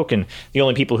same token, the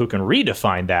only people who can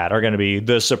redefine that are going to be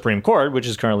the Supreme Court, which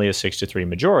is currently a 6-3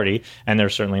 majority, and they're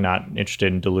certainly not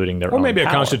interested in diluting their own Or maybe a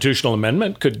power. constitutional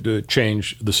amendment could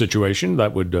change the situation.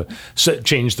 That would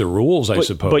change the rules, I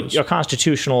suppose. But a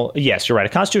constitutional, yes, you're right. A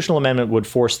constitutional amendment would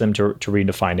force them to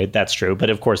redefine it. That's true. But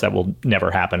of course, that will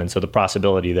never happen. And so the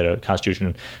possibility that a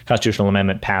constitutional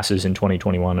amendment passes in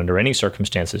 2021 under any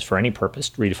circumstances for any purpose,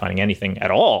 redefining anything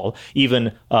at all,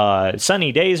 even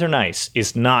sunny days are nice,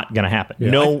 is not going to happen.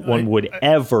 Yeah, no one would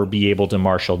ever be able to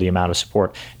marshal the amount of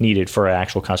support needed for an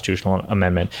actual constitutional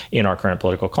amendment in our current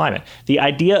political climate. The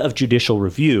idea of judicial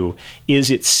review is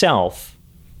itself,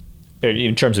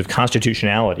 in terms of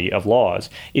constitutionality of laws,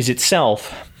 is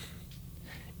itself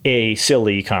a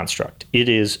silly construct. It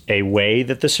is a way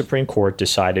that the Supreme Court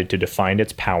decided to define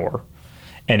its power,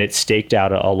 and it staked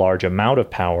out a large amount of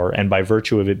power, and by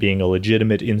virtue of it being a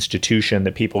legitimate institution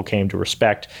that people came to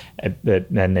respect,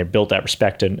 and they built that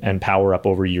respect and power up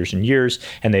over years and years,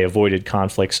 and they avoided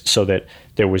conflicts so that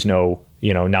there was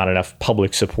not enough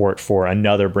public support for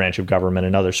another branch of government,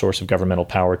 another source of governmental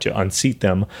power to unseat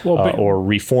them or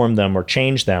reform them or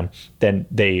change them, then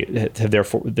they have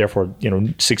therefore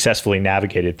successfully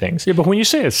navigated things. Yeah, but when you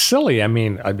say it's silly, I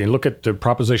mean, look at the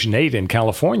Proposition 8 in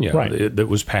California that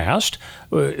was passed,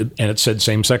 and it said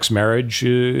same-sex marriage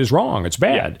is wrong, it's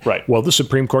bad. Yeah, right. Well, the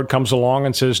Supreme Court comes along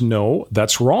and says, no,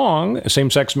 that's wrong,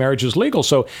 same-sex marriage is legal.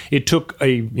 So it took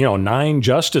 9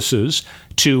 justices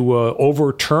to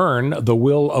overturn the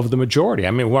will of the majority.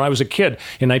 I mean, when I was a kid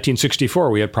in 1964,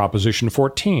 we had Proposition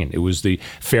 14. It was the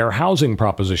fair housing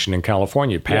proposition in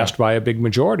California, passed by a big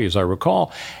majority, as I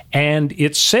recall. And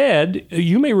it said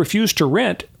you may refuse to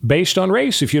rent based on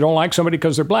race. If you don't like somebody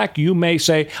because they're black, you may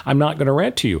say, I'm not going to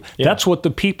rent to you. Yeah. That's what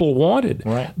the people wanted.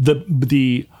 Right.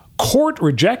 The court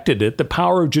rejected it. The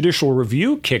power of judicial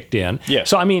review kicked in.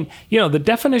 Yes. So, I mean, the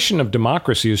definition of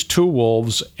democracy is 2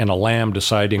 wolves and a lamb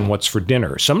deciding what's for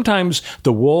dinner. Sometimes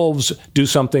the wolves do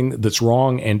something that's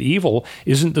wrong and evil.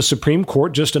 Isn't the Supreme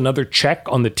Court just another check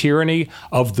on the tyranny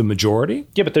of the majority?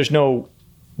 Yeah, but there's no...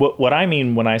 What I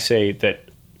mean when I say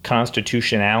that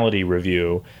constitutionality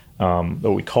review,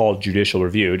 that we call judicial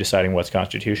review, deciding what's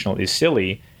constitutional, is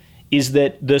silly, is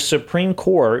that the Supreme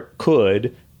Court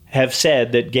could have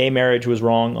said that gay marriage was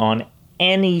wrong on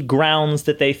any grounds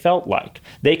that they felt like.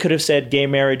 They could have said gay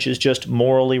marriage is just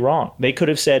morally wrong. They could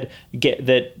have said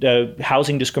that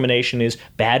housing discrimination is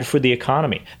bad for the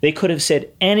economy. They could have said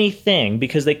anything,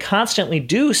 because they constantly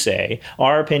do say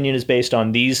our opinion is based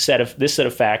on this set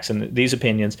of facts and these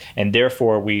opinions, and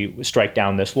therefore we strike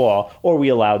down this law or we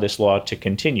allow this law to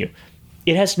continue.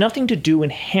 It has nothing to do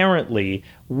inherently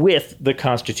with the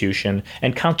Constitution,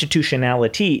 and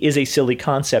constitutionality is a silly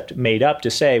concept made up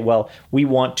to say, well, we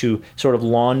want to sort of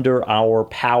launder our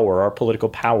power, our political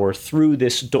power, through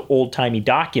this old-timey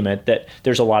document that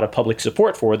there's a lot of public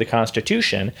support for, the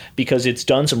Constitution, because it's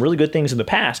done some really good things in the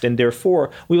past, and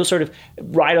therefore we will sort of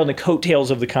ride on the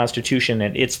coattails of the Constitution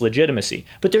and its legitimacy.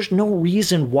 But there's no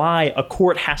reason why a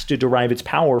court has to derive its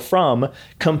power from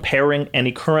comparing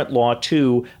any current law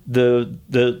to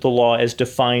the law as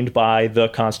defined by the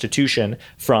Constitution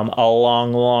from a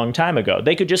long, long time ago.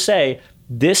 They could just say,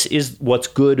 this is what's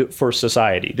good for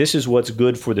society. This is what's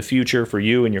good for the future, for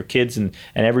you and your kids and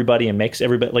everybody, and makes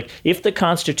everybody, like, if the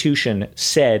Constitution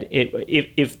said,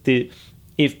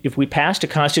 if we passed a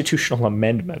constitutional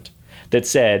amendment that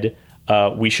said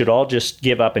we should all just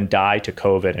give up and die to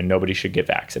COVID and nobody should get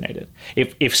vaccinated,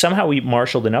 if somehow we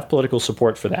marshaled enough political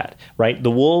support for that, right? The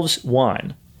wolves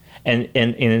won, and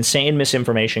an insane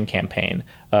misinformation campaign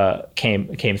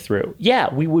came through.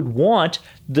 Yeah, we would want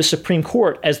the Supreme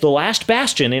Court as the last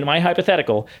bastion, in my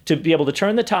hypothetical, to be able to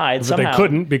turn the tide somehow. But they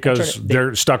couldn't, because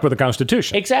they're stuck with the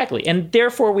Constitution. Exactly. And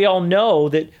therefore, we all know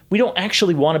that we don't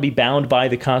actually want to be bound by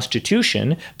the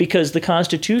Constitution, because the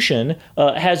Constitution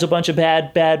has a bunch of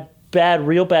bad,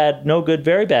 real bad, no good,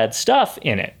 very bad stuff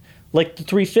in it. Like the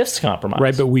 3/5 compromise.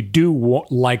 Right, but we do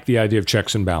like the idea of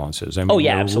checks and balances. I mean,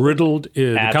 absolutely. Riddled.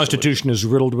 The Constitution is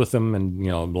riddled with them, and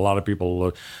a lot of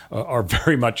people are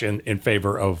very much in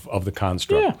favor of the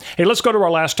construct. Yeah. Hey, let's go to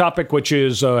our last topic, which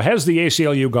is, has the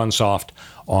ACLU gone soft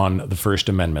on the First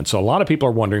Amendment? So a lot of people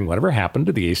are wondering whatever happened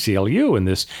to the ACLU in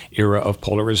this era of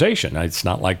polarization. It's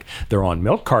not like they're on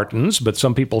milk cartons, but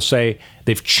some people say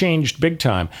they've changed big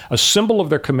time. A symbol of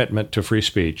their commitment to free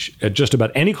speech at just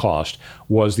about any cost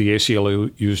was the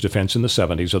ACLU's defense in the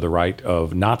 70s of the right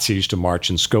of Nazis to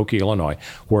march in Skokie, Illinois,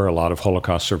 where a lot of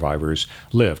Holocaust survivors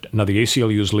lived. Now, the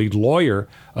ACLU's lead lawyer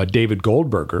David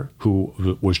Goldberger,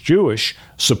 who was Jewish,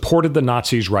 supported the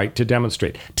Nazis' right to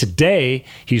demonstrate. Today,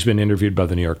 he's been interviewed by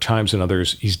the New York Times and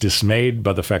others. He's dismayed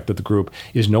by the fact that the group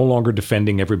is no longer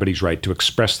defending everybody's right to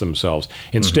express themselves.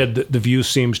 Instead, the view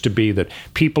seems to be that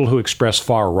people who express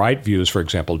far-right views, for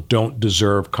example, don't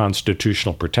deserve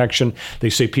constitutional protection. They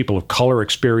say people of color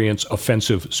experience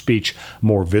offensive speech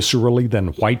more viscerally than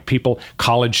white people.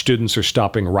 College students are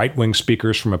stopping right-wing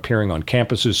speakers from appearing on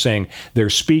campuses, saying their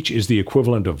speech is the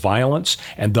equivalent of violence,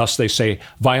 and thus they say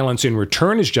violence in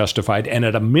return is justified, and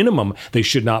at a minimum, they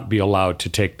should not be allowed to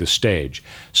take the stage.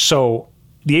 So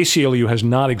the ACLU has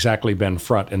not exactly been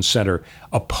front and center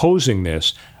opposing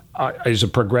this. As a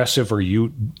progressive, are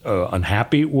you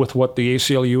unhappy with what the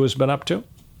ACLU has been up to?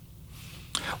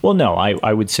 Well, no,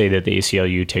 I would say that the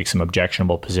ACLU takes some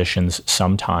objectionable positions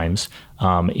sometimes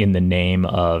in the name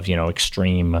of,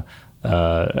 extreme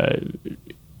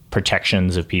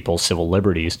protections of people's civil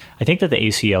liberties. I think that the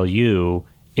ACLU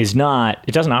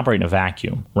it doesn't operate in a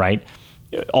vacuum, right?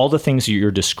 All the things that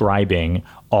you're describing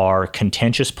are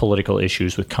contentious political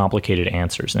issues with complicated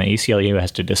answers. And the ACLU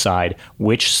has to decide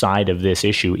which side of this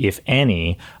issue, if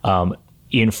any,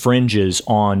 infringes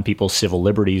on people's civil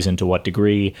liberties and to what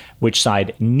degree, which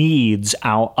side needs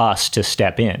us to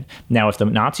step in. Now, if the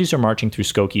Nazis are marching through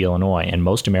Skokie, Illinois, and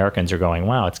most Americans are going,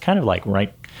 wow, it's kind of like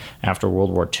right after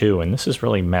World War II, and this is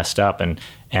really messed up, and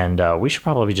we should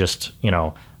probably just,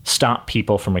 stop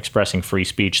people from expressing free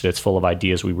speech that's full of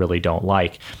ideas we really don't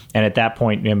like. And at that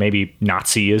point, maybe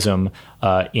Nazism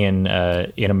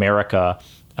in America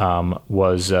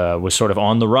was sort of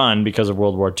on the run because of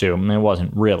World War II. And it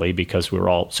wasn't really, because we were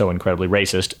all so incredibly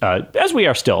racist, as we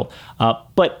are still.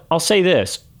 But I'll say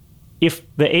this. If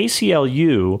the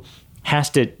ACLU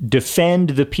has to defend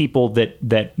the people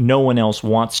that no one else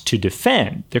wants to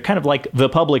defend, they're kind of like the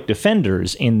public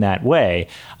defenders in that way.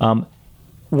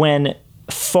 When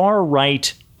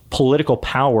far-right political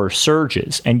power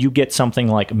surges and you get something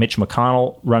like Mitch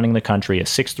McConnell running the country, a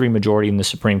 6-3 majority in the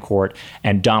Supreme Court,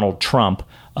 and Donald Trump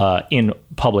in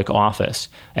public office,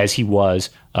 as he was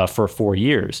for 4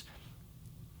 years,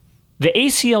 the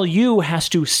ACLU has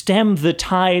to stem the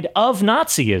tide of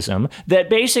Nazism that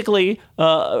basically,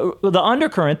 the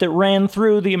undercurrent that ran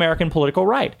through the American political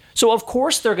right. So, of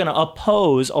course, they're going to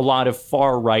oppose a lot of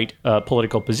far-right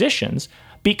political positions,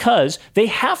 because they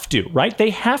have to, right?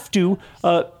 They have to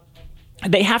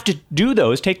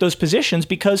take those positions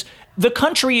because the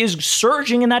country is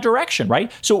surging in that direction,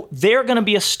 right? So they're going to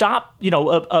be a stop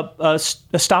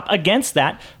against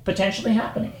that potentially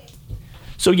happening.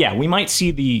 So yeah, we might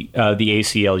see the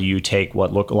ACLU take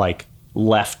what look like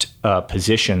left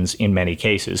positions in many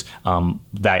cases.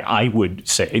 That I would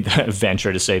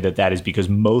venture to say that is because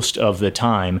most of the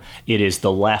time it is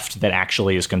the left that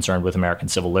actually is concerned with American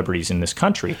civil liberties in this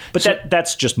country. But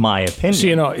that's just my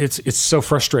opinion. So, it's so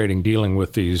frustrating dealing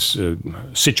with these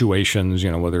situations,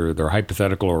 whether they're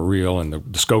hypothetical or real, and the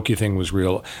Skokie thing was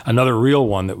real. Another real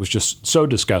one that was just so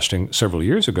disgusting several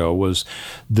years ago was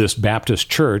this Baptist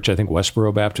church, I think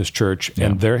Westboro Baptist Church,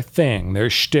 and their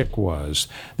shtick was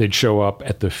they'd show up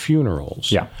at the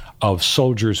funerals of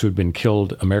soldiers who'd been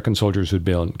killed, American soldiers who'd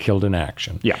been killed in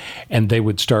action. Yeah. And they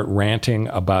would start ranting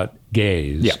about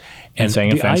gays. Yeah. And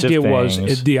saying offensive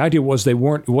things. The idea was it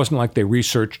wasn't like they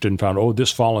researched and found,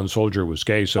 this fallen soldier was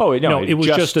gay. So it was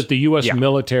just that the U.S.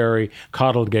 military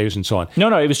coddled gays and so on.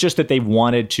 No, it was just that they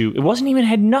wanted to. It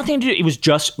had nothing to do. It was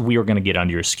just, we were going to get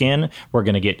under your skin. We're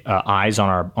going to get eyes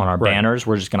on our banners.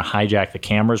 We're just going to hijack the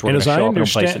cameras. We're going to show up in a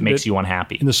place that makes you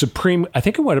unhappy. In I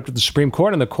think it went up to the Supreme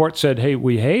Court, and the court said, hey,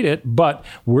 we hate it, but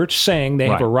we're saying they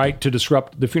have a right to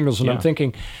disrupt the funerals. And I'm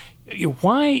thinking,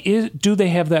 why do they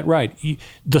have that right?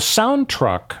 The sound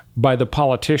truck by the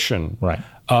politician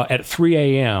at 3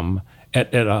 a.m.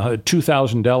 at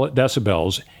 2,000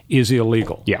 decibels is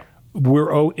illegal. Yeah,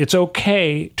 it's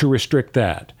okay to restrict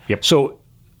that. Yep. So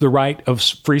the right of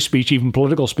free speech, even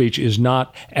political speech, is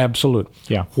not absolute.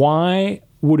 Yeah. Why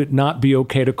would it not be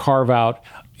okay to carve out,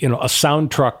 a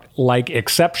sound truck like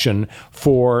exception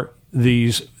for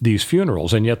these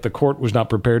funerals, and yet the court was not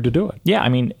prepared to do it? Yeah, I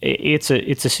mean, it's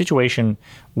a situation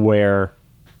where,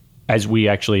 as we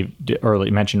actually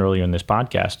mentioned earlier in this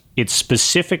podcast, it's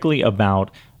specifically about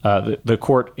the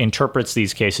court interprets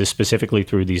these cases specifically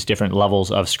through these different levels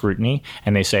of scrutiny,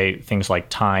 and they say things like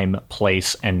time,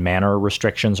 place, and manner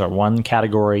restrictions are one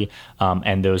category,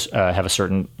 and those have a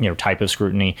certain type of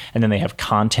scrutiny, and then they have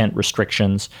content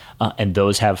restrictions, and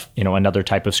those have another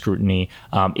type of scrutiny.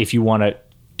 If you want to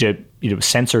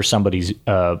censor somebody's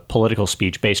political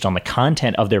speech based on the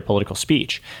content of their political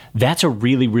speech, that's a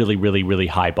really, really, really, really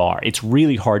high bar. It's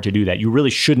really hard to do that. You really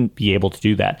shouldn't be able to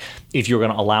do that. If you're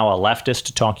going to allow a leftist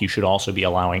to talk, you should also be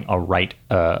allowing a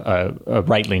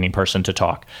right-leaning person to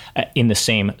talk in the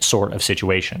same sort of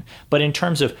situation. But in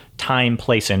terms of time,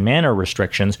 place, and manner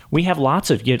restrictions, we have lots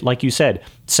of, like you said,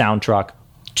 sound truck,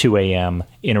 2 a.m.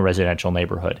 in a residential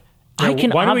neighborhood. Why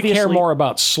do we care more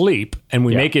about sleep and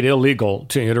we make it illegal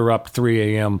to interrupt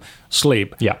 3 a.m.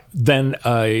 sleep than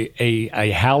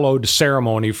a hallowed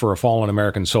ceremony for a fallen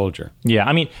American soldier? Yeah,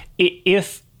 I mean,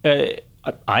 if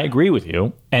I agree with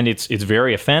you, and it's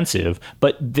very offensive,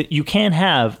 but you can't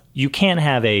have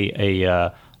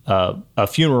a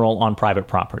funeral on private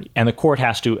property, and the court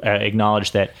has to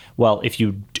acknowledge that. Well, if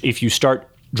you start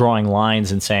drawing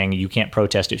lines and saying you can't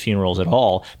protest at funerals at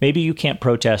all, maybe you can't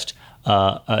protest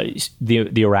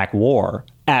the Iraq War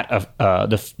at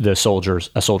a soldier's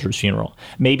funeral.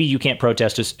 Maybe you can't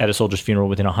protest at a soldier's funeral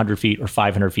within 100 feet or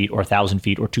 500 feet or 1,000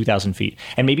 feet or 2,000 feet.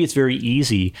 And maybe it's very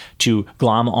easy to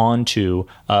glom onto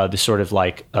the sort of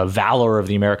valor of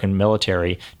the American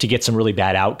military to get some really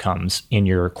bad outcomes in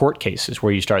your court cases,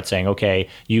 where you start saying, okay,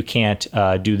 you can't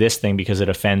do this thing because it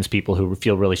offends people who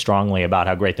feel really strongly about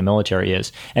how great the military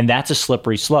is. And that's a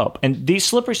slippery slope. And these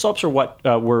slippery slopes are what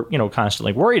we're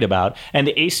constantly worried about. And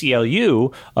the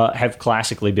ACLU have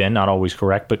classically been, not always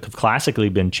correct, but have classically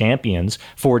been champions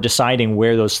for deciding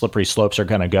where those slippery slopes are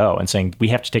going to go and saying we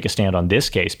have to take a stand on this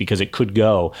case because it could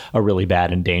go a really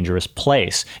bad and dangerous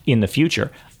place in the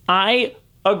future. I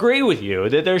agree with you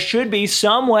that there should be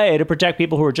some way to protect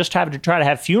people who are just having to try to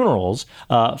have funerals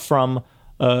from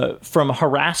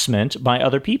harassment by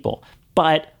other people.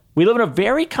 But we live in a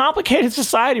very complicated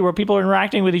society where people are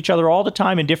interacting with each other all the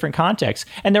time in different contexts.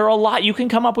 And there are you can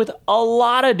come up with a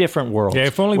lot of different worlds. Yeah,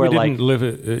 if only we didn't live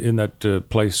in that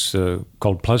place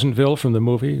called Pleasantville from the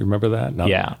movie. Remember that?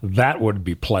 Yeah. That would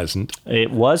be pleasant.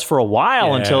 It was for a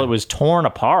while until it was torn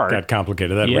apart. Got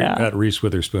complicated. That Reese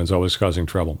Witherspoon's always causing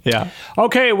trouble. Yeah.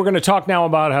 Okay, we're going to talk now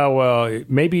about how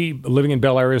maybe living in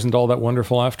Bel Air isn't all that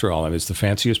wonderful after all. I mean, it's the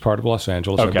fanciest part of Los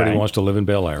Angeles. Okay. Everybody wants to live in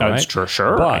Bel Air, right? That's true,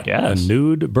 sure, but I guess. A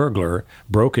nude burglar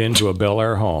broke into a Bel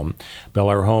Air home. Bel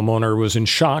Air homeowner was in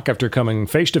shock after coming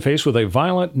face-to-face with a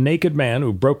violent, naked man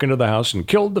who broke into the house and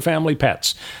killed the family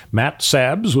pets. Matt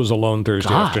Sabbs was alone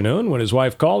Thursday afternoon when his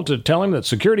wife called to tell him that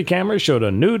security cameras showed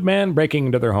a nude man breaking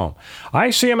into their home. I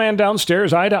see a man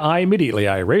downstairs, eye to eye immediately.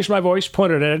 I raised my voice,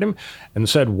 pointed at him, and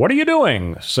said, "What are you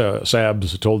doing?" So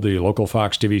Sabbs told the local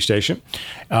Fox TV station.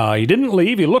 He didn't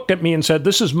leave. He looked at me and said,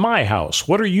 "This is my house.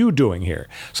 What are you doing here?"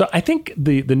 So I think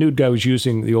the nude guy was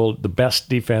using the best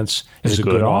defense is a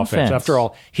good offense. After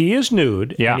all, he is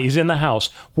nude and he's in the house.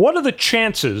 What are the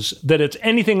chances that it's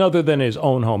anything other than his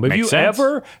own home? Have you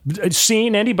ever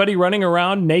seen anybody running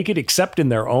around naked except in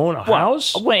their own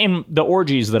house? Well, in the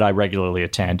orgies that I regularly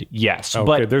attend, yes. Okay,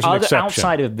 but there's an exception.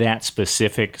 Outside of that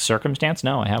specific circumstance,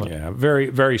 no, I haven't. Yeah, very,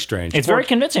 very strange. It's very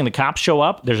convincing. The cops show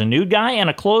up. There's a nude guy and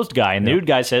a clothed guy. And the nude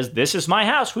guy says, "This is my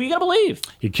house. Who are you going to believe?"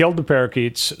 He killed the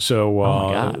parakeets,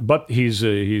 but he's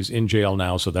in jail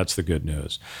now, so that's the good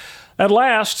news. At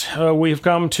last, we've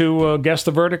come to Guess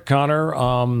the Verdict, Connor.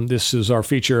 This is our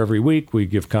feature every week. We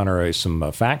give Connor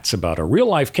some facts about a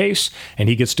real-life case, and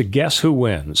he gets to guess who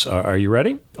wins. Are you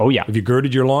ready? Oh, yeah. Have you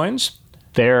girded your loins?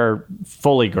 They're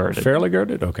fully girded. Fairly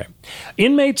girded? Okay.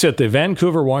 Inmates at the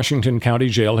Vancouver, Washington County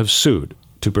Jail have sued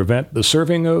to prevent the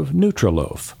serving of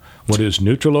Nutriloaf. What is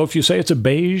Nutriloaf? You say it's a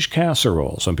beige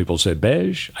casserole. Some people say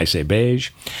beige. I say beige.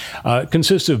 It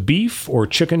consists of beef or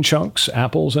chicken chunks,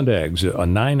 apples, and eggs. A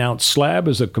 9-ounce slab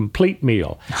is a complete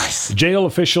meal. Nice. Jail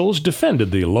officials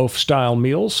defended the loaf-style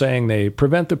meal, saying they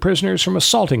prevent the prisoners from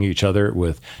assaulting each other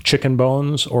with chicken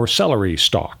bones or celery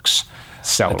stalks.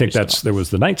 I think there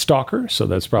was the Night Stalker, so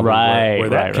that's probably where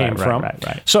that came from.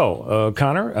 Right. So,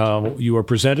 Connor, you are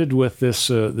presented with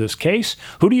this case.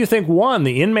 Who do you think won?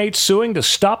 The inmates suing to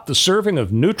stop the serving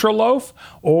of Nutriloaf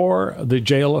or the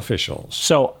jail officials?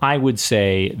 So I would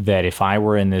say that if I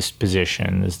were in this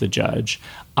position as the judge,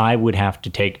 I would have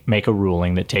to make a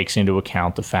ruling that takes into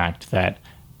account the fact that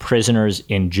prisoners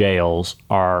in jails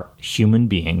are human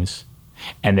beings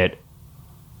and that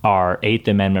our Eighth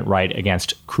Amendment right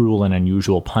against cruel and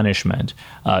unusual punishment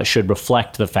should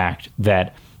reflect the fact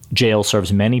that jail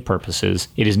serves many purposes.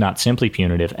 It is not simply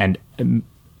punitive, and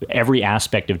every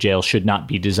aspect of jail should not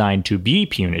be designed to be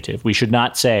punitive. We should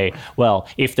not say, well,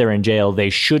 if they're in jail, they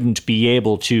shouldn't be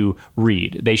able to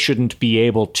read. They shouldn't be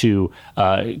able to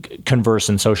converse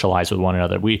and socialize with one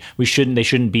another. They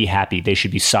shouldn't be happy. They should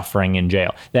be suffering in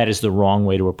jail. That is the wrong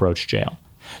way to approach jail.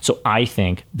 So I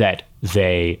think that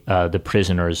the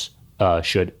prisoners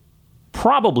should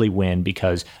probably win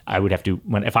because I would have to,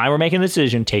 if I were making the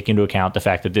decision, take into account the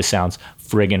fact that this sounds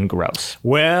friggin' gross.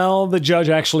 Well, the judge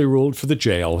actually ruled for the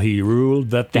jail. He ruled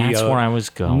that That's where I was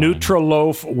going.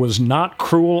 Nutriloaf was not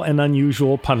cruel and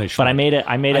unusual punishment. But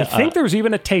I think there was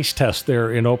even a taste test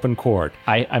there in open court.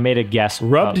 I made a guess.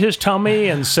 Rubbed his tummy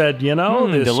and said,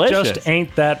 this delicious. just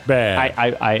ain't that bad.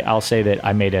 I'll say that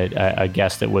I made a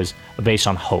guess that was based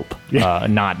on hope,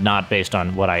 not based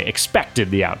on what I expected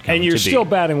the outcome to be. And you're still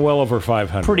batting well over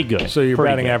 500. Pretty good. So your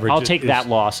batting average I'll take that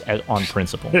loss on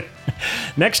principle.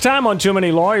 Next time on Too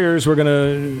Many Lawyers, we're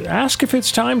going to ask if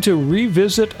it's time to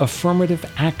revisit affirmative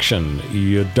action.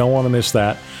 You don't want to miss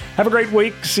that. Have a great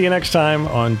week. See you next time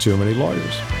on Too Many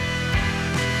Lawyers.